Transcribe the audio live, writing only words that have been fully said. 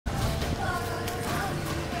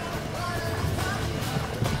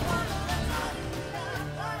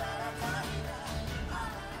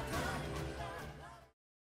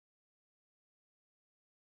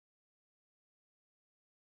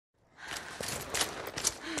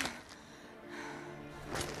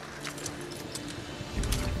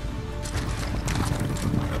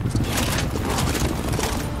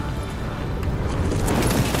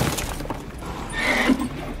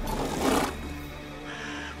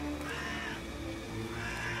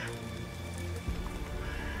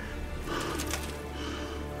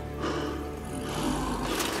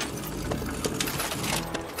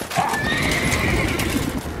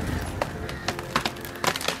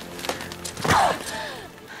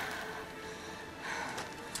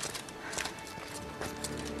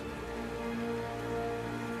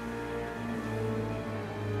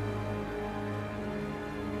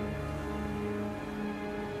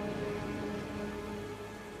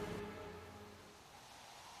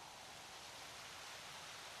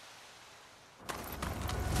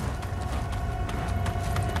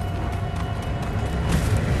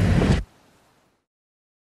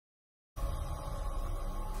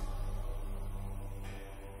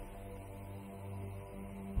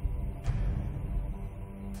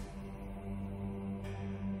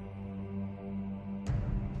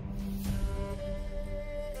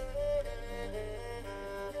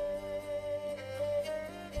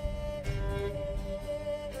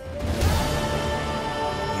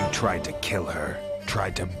tried to kill her.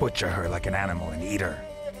 Tried to butcher her like an animal and eat her.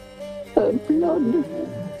 Her blood.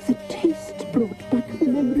 The taste brought back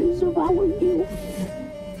memories of our youth.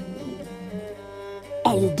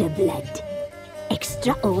 Elder blood.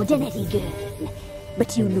 Extraordinary girl.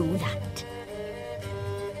 But you know that.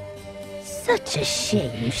 Such a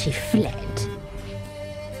shame she fled.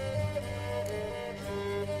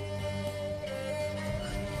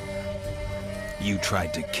 You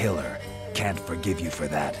tried to kill her. Can't forgive you for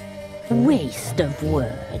that. Waste of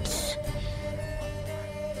words.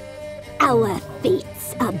 Our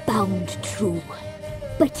fates are bound true.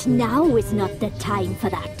 But now is not the time for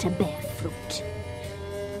that to bear fruit.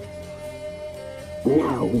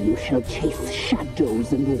 Now you shall chase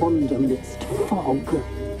shadows and wander midst fog.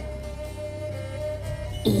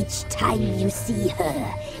 Each time you see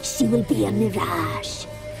her, she will be a mirage.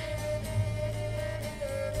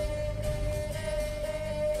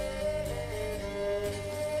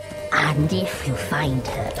 And if you find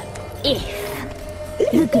her,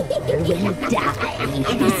 the girl will die.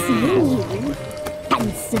 Be seeing you,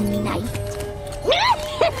 handsome knight.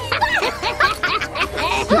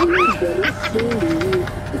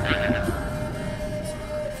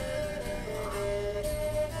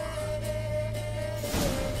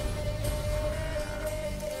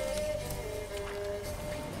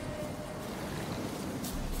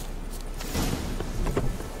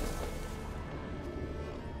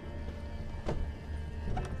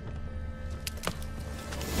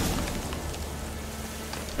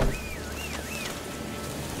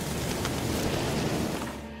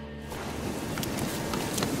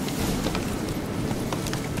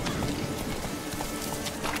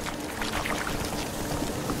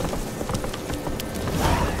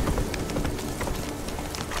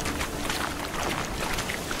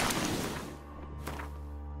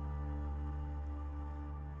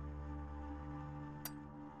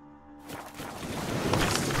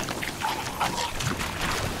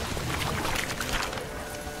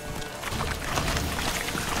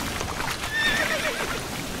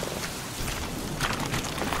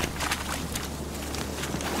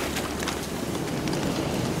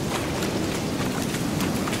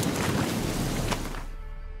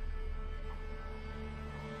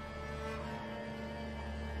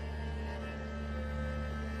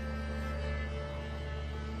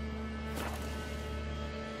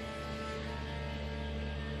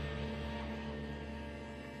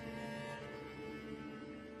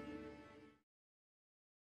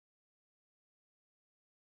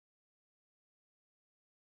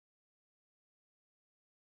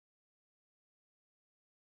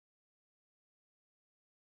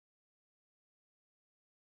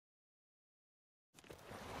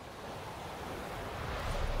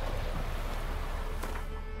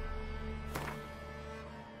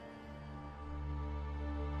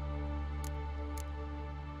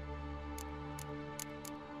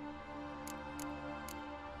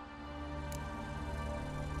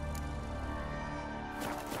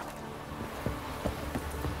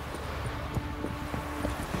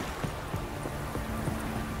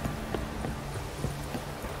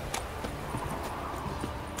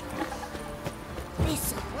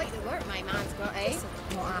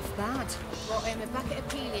 Not half bad. Brought him a bucket of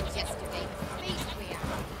peelings yesterday. Feast we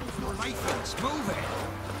are. Your rifles, move it!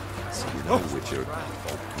 So you know, Witcher,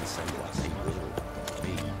 folk can say what they will.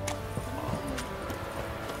 Me.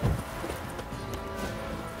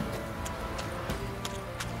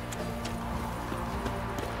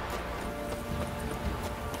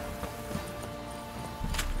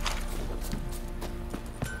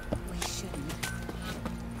 We shouldn't.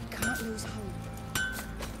 We can't lose hope.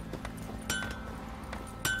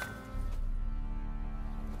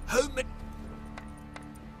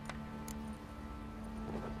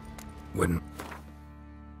 Wouldn't.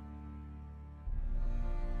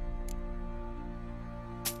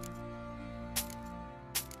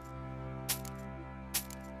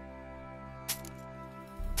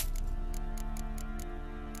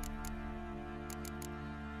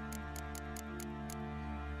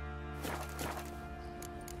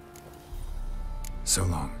 So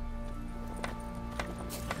long.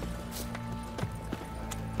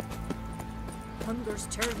 Hunger's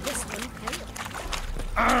turned this one pale.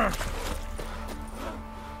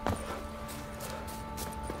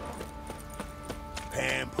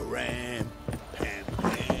 Pam-param,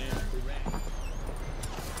 pam-pam-param.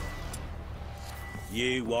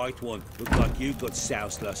 You, white one, look like you got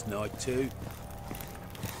soused last night too.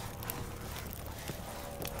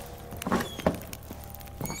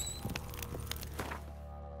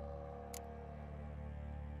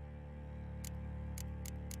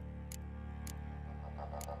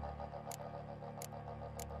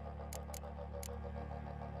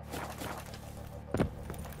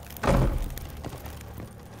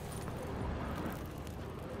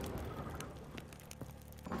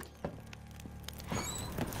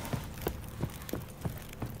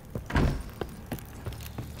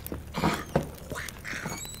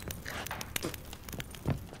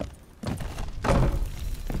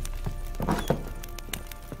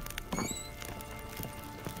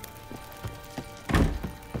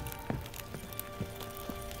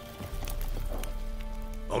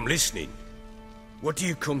 I'm listening. What do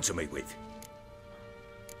you come to me with?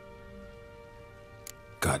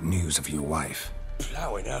 Got news of your wife.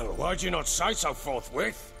 Plowing hell, why'd you not say so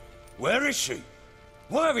forthwith? Where is she?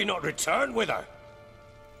 Why have you not returned with her?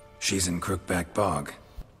 She's in Crookback Bog.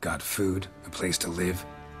 Got food, a place to live,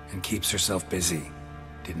 and keeps herself busy.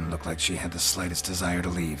 Didn't look like she had the slightest desire to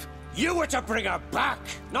leave. You were to bring her back,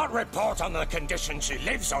 not report on the conditions she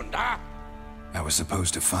lives under. I was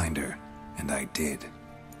supposed to find her, and I did.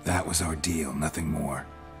 That was our deal, nothing more.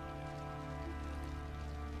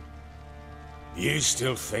 You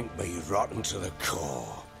still think me rotten to the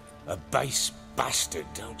core. A base bastard,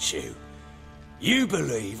 don't you? You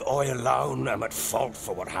believe I alone am at fault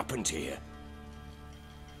for what happened here.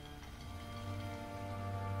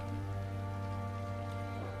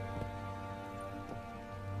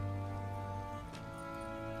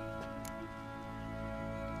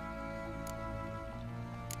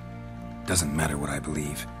 Doesn't matter what I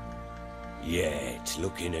believe. Yet,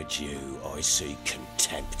 looking at you, I see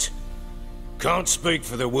contempt. Can't speak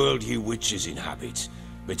for the world you witches inhabit,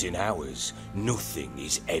 but in ours, nothing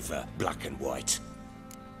is ever black and white.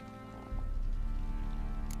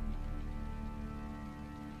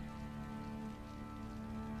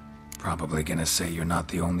 Probably gonna say you're not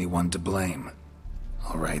the only one to blame.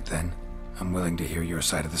 All right then, I'm willing to hear your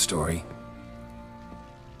side of the story.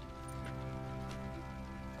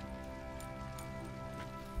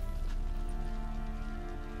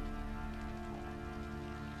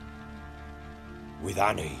 With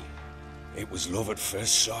Annie, it was love at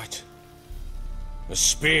first sight. A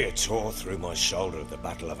spear tore through my shoulder at the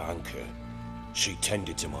Battle of Anchor. She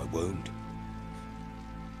tended to my wound.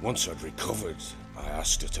 Once I'd recovered, I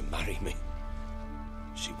asked her to marry me.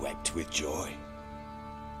 She wept with joy.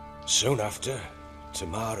 Soon after,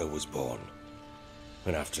 Tamara was born.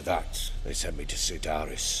 And after that, they sent me to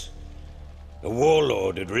Sidaris. A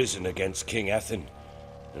warlord had risen against King Ethan,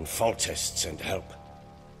 and Foltest sent help.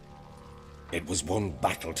 It was one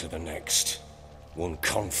battle to the next, one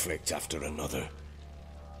conflict after another.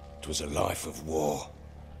 It was a life of war.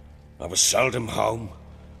 I was seldom home,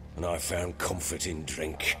 and I found comfort in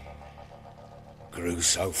drink. Grew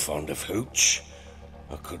so fond of hooch,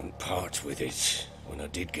 I couldn't part with it when I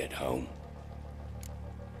did get home.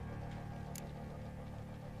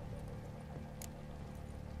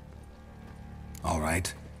 All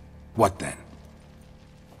right. What then?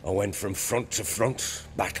 I went from front to front,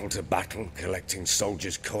 battle to battle, collecting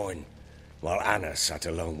soldiers' coin, while Anna sat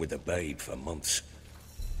alone with the babe for months.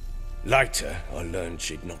 Later, I learned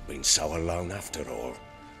she'd not been so alone after all.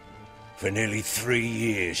 For nearly 3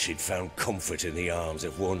 years, she'd found comfort in the arms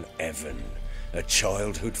of one Evan, a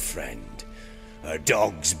childhood friend, a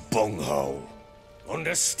dog's bunghole.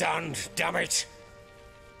 Understand, damn it?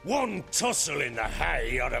 One tussle in the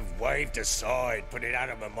hay I'd have waved aside, put it out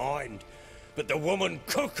of my mind. But the woman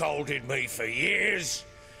cuckolded me for years,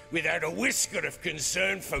 without a whisker of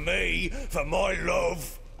concern for me, for my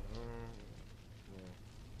love.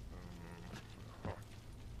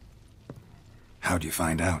 How'd you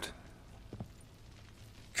find out?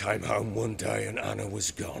 Came home one day and Anna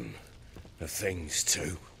was gone. Her things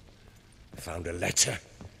too. Found a letter.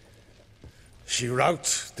 She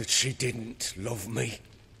wrote that she didn't love me.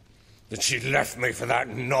 That she'd left me for that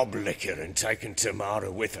knob licker and taken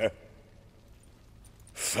Tamara with her.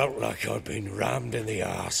 Felt like I'd been rammed in the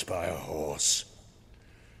arse by a horse.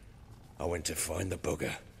 I went to find the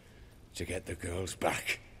bugger, to get the girls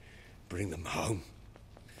back, bring them home.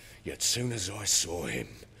 Yet soon as I saw him,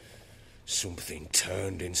 something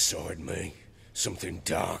turned inside me, something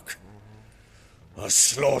dark. I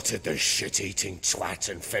slaughtered the shit-eating twat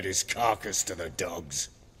and fed his carcass to the dogs.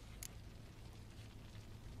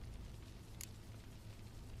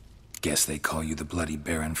 Guess they call you the Bloody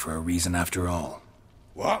Baron for a reason after all.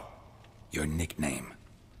 What? Your nickname.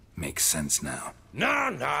 Makes sense now.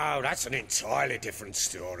 No, that's an entirely different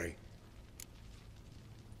story.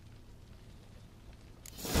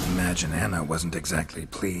 Imagine Anna wasn't exactly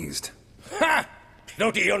pleased. Ha!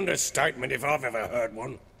 Bloody understatement if I've ever heard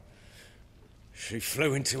one. She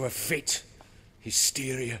flew into a fit,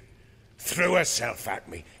 hysteria, threw herself at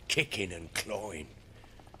me, kicking and clawing.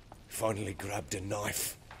 Finally grabbed a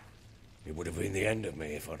knife. It would have been the end of me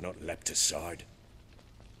if I'd not leapt aside.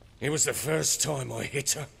 It was the first time I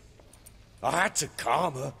hit her. I had to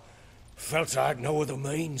calm her. Felt I had no other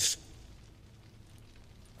means.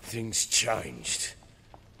 Things changed.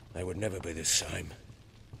 They would never be the same.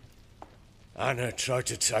 Anna tried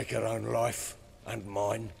to take her own life, and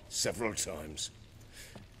mine, several times.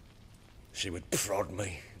 She would prod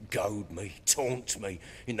me, goad me, taunt me,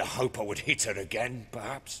 in the hope I would hit her again,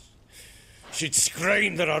 perhaps. She'd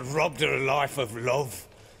scream that I'd robbed her life of love,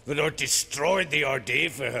 that I destroyed the idea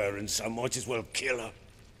for her and so might as well kill her.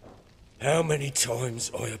 How many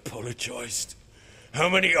times I apologized. How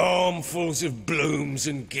many armfuls of blooms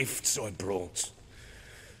and gifts I brought.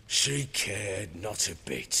 She cared not a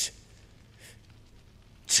bit.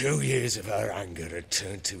 2 years of her anger had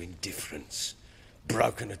turned to indifference,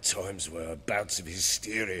 broken at times by her bouts of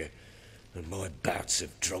hysteria and my bouts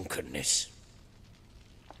of drunkenness.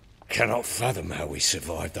 Cannot fathom how we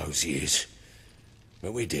survived those years,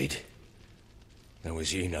 but we did. Though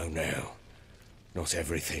as you know now, not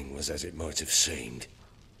everything was as it might have seemed.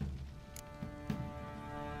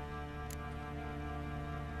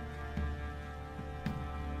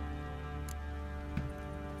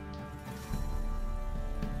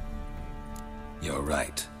 You're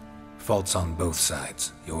right. Faults on both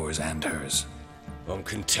sides, yours and hers. I'm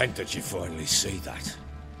content that you finally see that.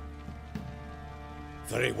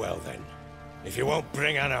 Very well then. If you won't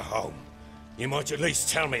bring Anna home, you might at least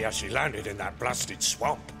tell me how she landed in that blasted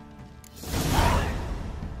swamp.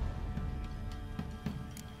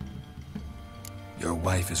 Your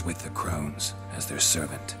wife is with the crones, as their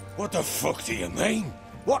servant. What the fuck do you mean?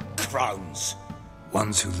 What crones?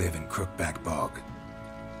 Ones who live in Crookback Bog.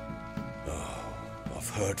 I've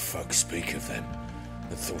heard folk speak of them,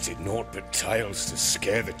 and thought it naught but tales to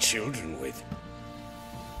scare the children with.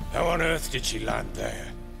 How on earth did she land there?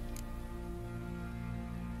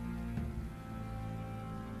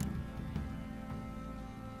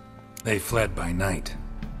 They fled by night.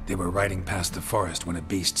 They were riding past the forest when a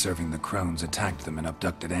beast serving the crones attacked them and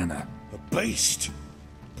abducted Anna. A beast?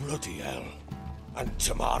 Bloody hell. And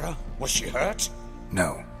Tamara? Was she hurt?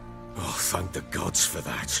 No. Oh, thank the gods for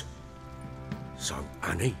that. So,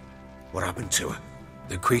 Annie? What happened to her?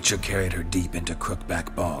 The creature carried her deep into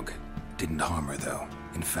Crookback Bog. Didn't harm her, though.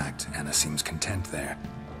 In fact, Anna seems content there.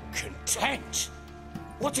 Content?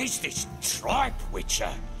 What is this tripe,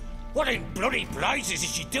 Witcher? What in bloody blazes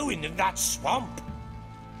is she doing in that swamp?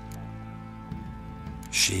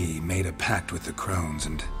 She made a pact with the crones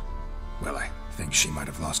and... well, I think she might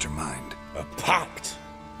have lost her mind. A pact?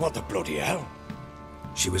 What the bloody hell?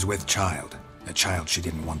 She was with child, a child she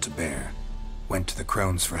didn't want to bear. Went to the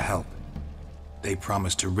crones for help. They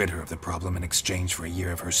promised to rid her of the problem in exchange for a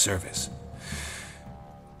year of her service.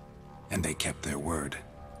 And they kept their word,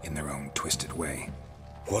 in their own twisted way.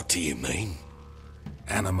 What do you mean?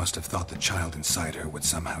 Anna must have thought the child inside her would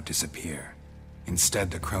somehow disappear.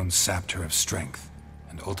 Instead, the crones sapped her of strength,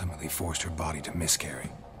 and ultimately forced her body to miscarry.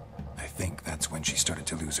 I think that's when she started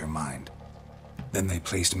to lose her mind. Then they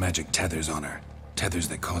placed magic tethers on her, tethers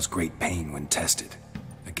that cause great pain when tested.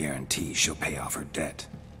 A guarantee she'll pay off her debt.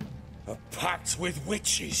 A pact with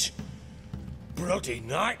witches? Bloody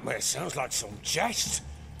nightmare, sounds like some jest.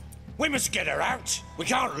 We must get her out. We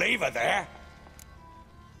can't leave her there.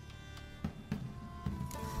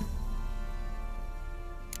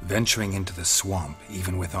 Venturing into the swamp,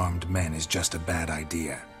 even with armed men, is just a bad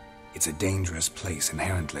idea. It's a dangerous place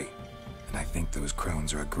inherently, and I think those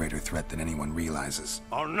crones are a greater threat than anyone realizes.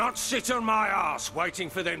 I'll not sit on my arse waiting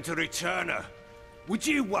for them to return her. Would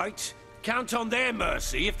you wait? Count on their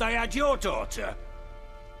mercy if they had your daughter?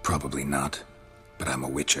 Probably not, but I'm a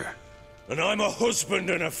witcher. And I'm a husband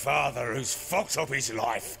and a father who's fucked up his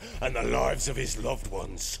life and the lives of his loved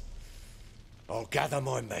ones. I'll gather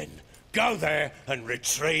my men, go there and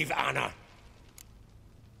retrieve Anna.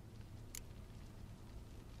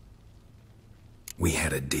 We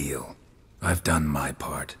had a deal. I've done my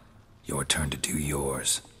part. Your turn to do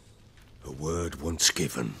yours. A word once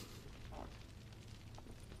given.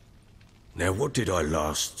 Now, what did I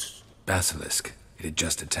last... Basilisk. It had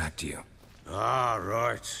just attacked you. Ah,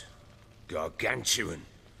 right. Gargantuan.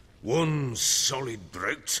 One solid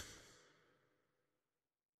brute.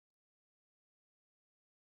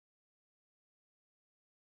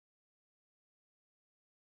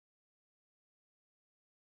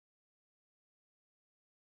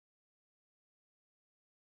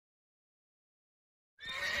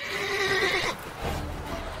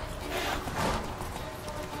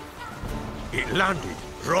 It landed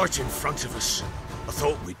right in front of us. I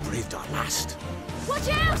thought we'd breathed our last. Watch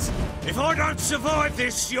out! If I don't survive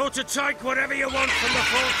this, you're to take whatever you want from the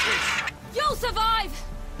fortress. You'll survive!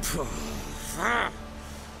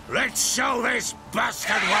 Let's show this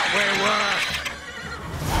bastard what we're worth.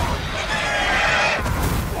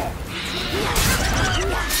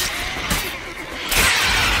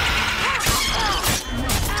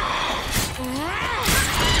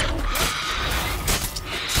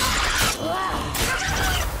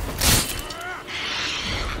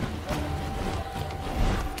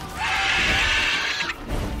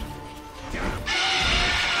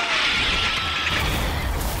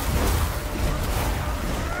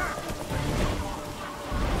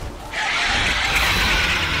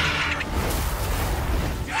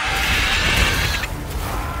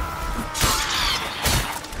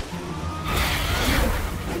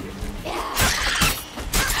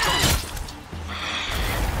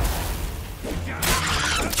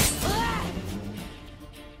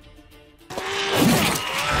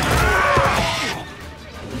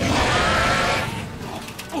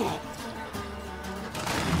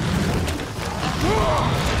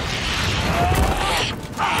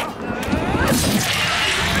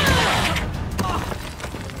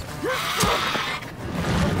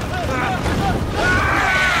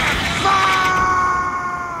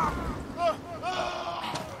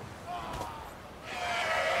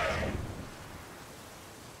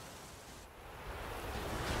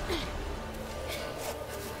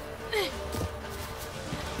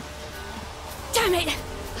 Damn it!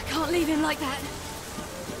 I can't leave him like that.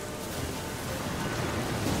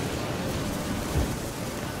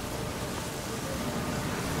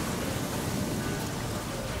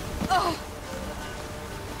 Oh!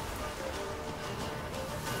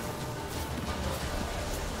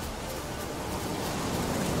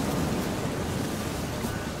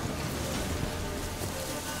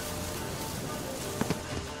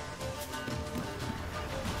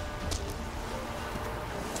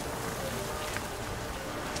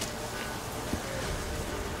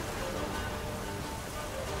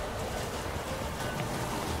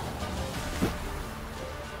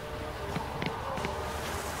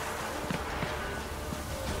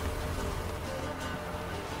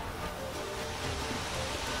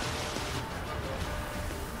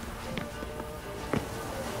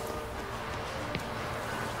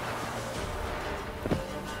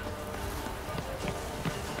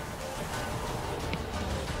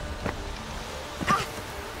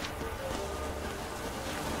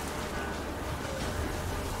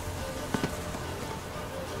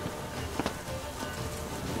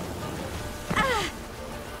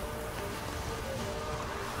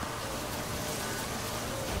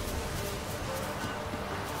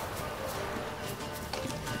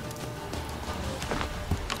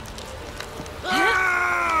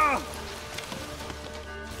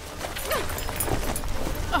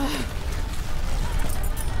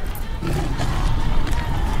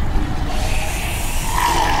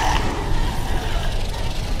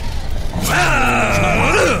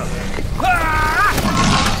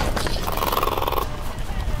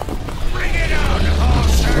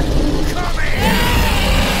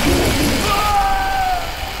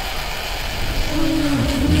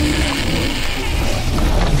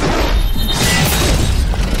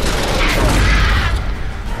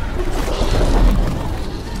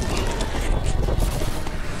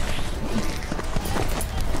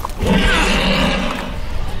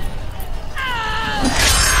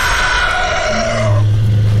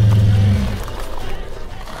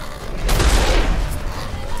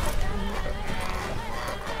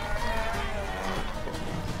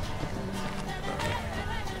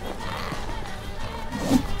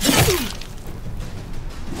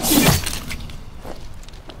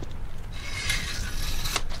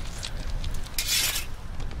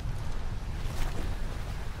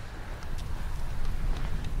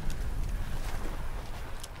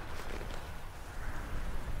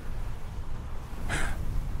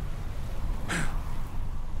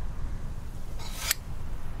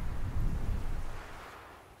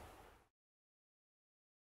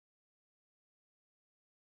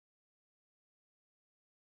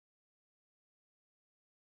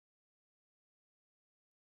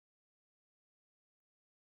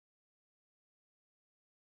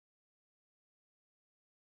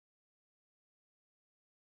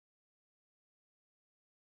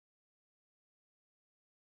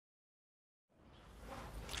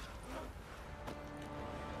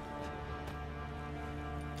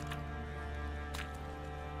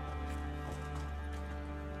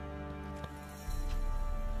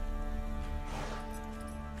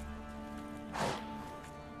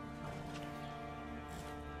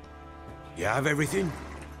 You have everything?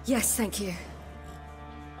 Yes, thank you.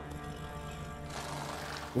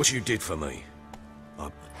 What you did for me, I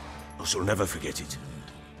shall never forget it.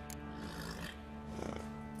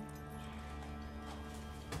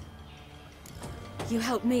 You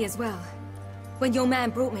helped me as well. When your man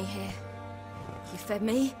brought me here. You fed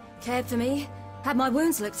me, cared for me, had my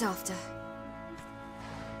wounds looked after.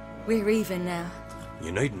 We're even now.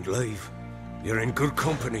 You needn't leave. You're in good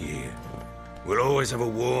company here. We'll always have a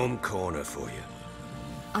warm corner for you.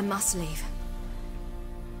 I must leave.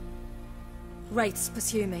 Wraiths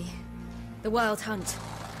pursue me. The Wild Hunt.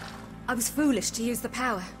 I was foolish to use the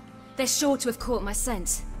power. They're sure to have caught my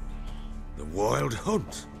scent. The Wild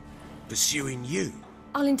Hunt? Pursuing you?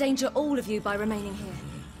 I'll endanger all of you by remaining here.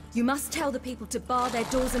 You must tell the people to bar their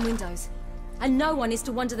doors and windows. And no one is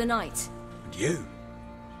to wander the night. And you?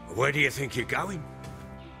 Where do you think you're going?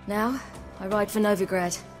 Now, I ride for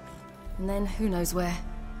Novigrad. And then, who knows where.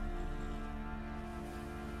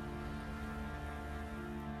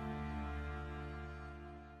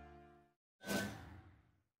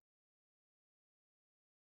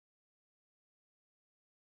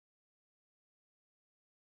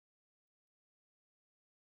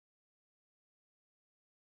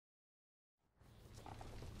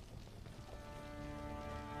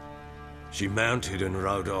 She mounted and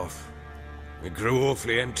rode off. It grew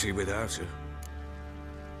awfully empty without her.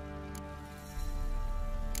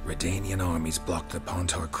 Redanian armies blocked the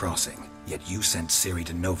Pontar crossing, yet you sent Ciri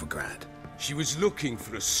to Novigrad. She was looking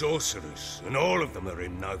for a sorceress, and all of them are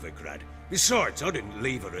in Novigrad. Besides, I didn't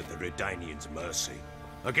leave her at the Redanians' mercy.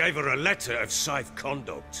 I gave her a letter of safe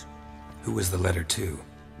conduct. Who was the letter to?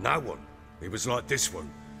 No one. It was like this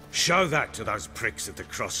one. Show that to those pricks at the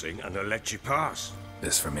crossing, and they'll let you pass.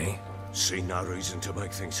 This for me? See no reason to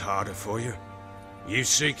make things harder for you. You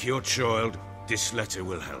seek your child, this letter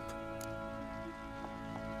will help.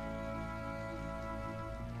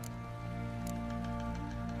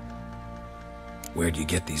 Where'd you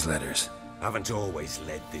get these letters? Haven't always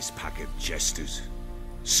led this pack of jesters.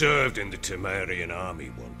 Served in the Temerian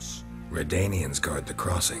army once. Redanians guard the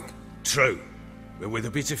crossing. True, but with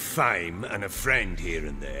a bit of fame and a friend here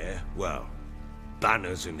and there, well,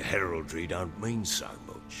 banners and heraldry don't mean so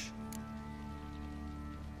much.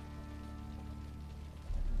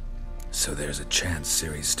 So there's a chance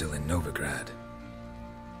Ciri's still in Novigrad.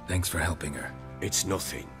 Thanks for helping her. It's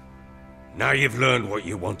nothing. Now you've learned what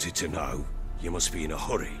you wanted to know, you must be in a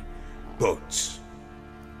hurry. But,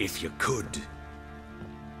 if you could...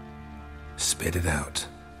 Spit it out.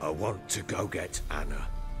 I want to go get Anna.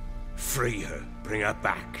 Free her, bring her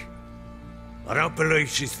back. I don't believe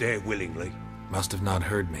she's there willingly. Must have not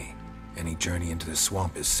heard me. Any journey into the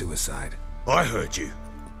swamp is suicide. I heard you,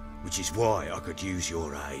 which is why I could use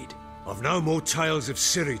your aid. I've no more tales of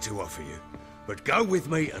Ciri to offer you, but go with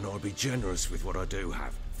me and I'll be generous with what I do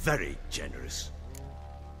have. Very generous.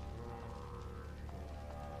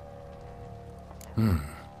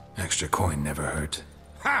 Extra coin never hurt.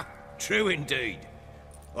 Ha! True indeed.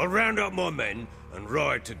 I'll round up my men and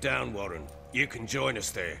ride to Downwarren. You can join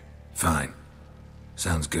us there. Fine.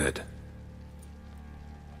 Sounds good.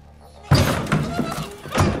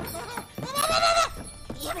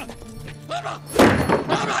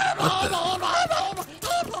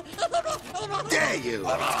 There you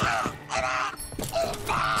are!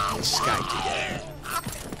 Escaped again.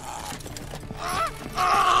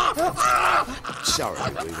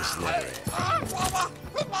 Sorry, we was never here.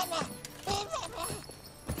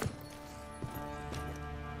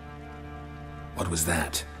 What was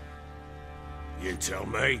that? You tell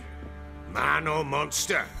me. Man or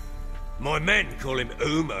monster? My men call him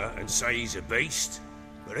Uma and say he's a beast,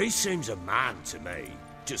 but he seems a man to me.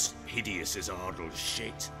 Just hideous as Ardle's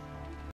shit.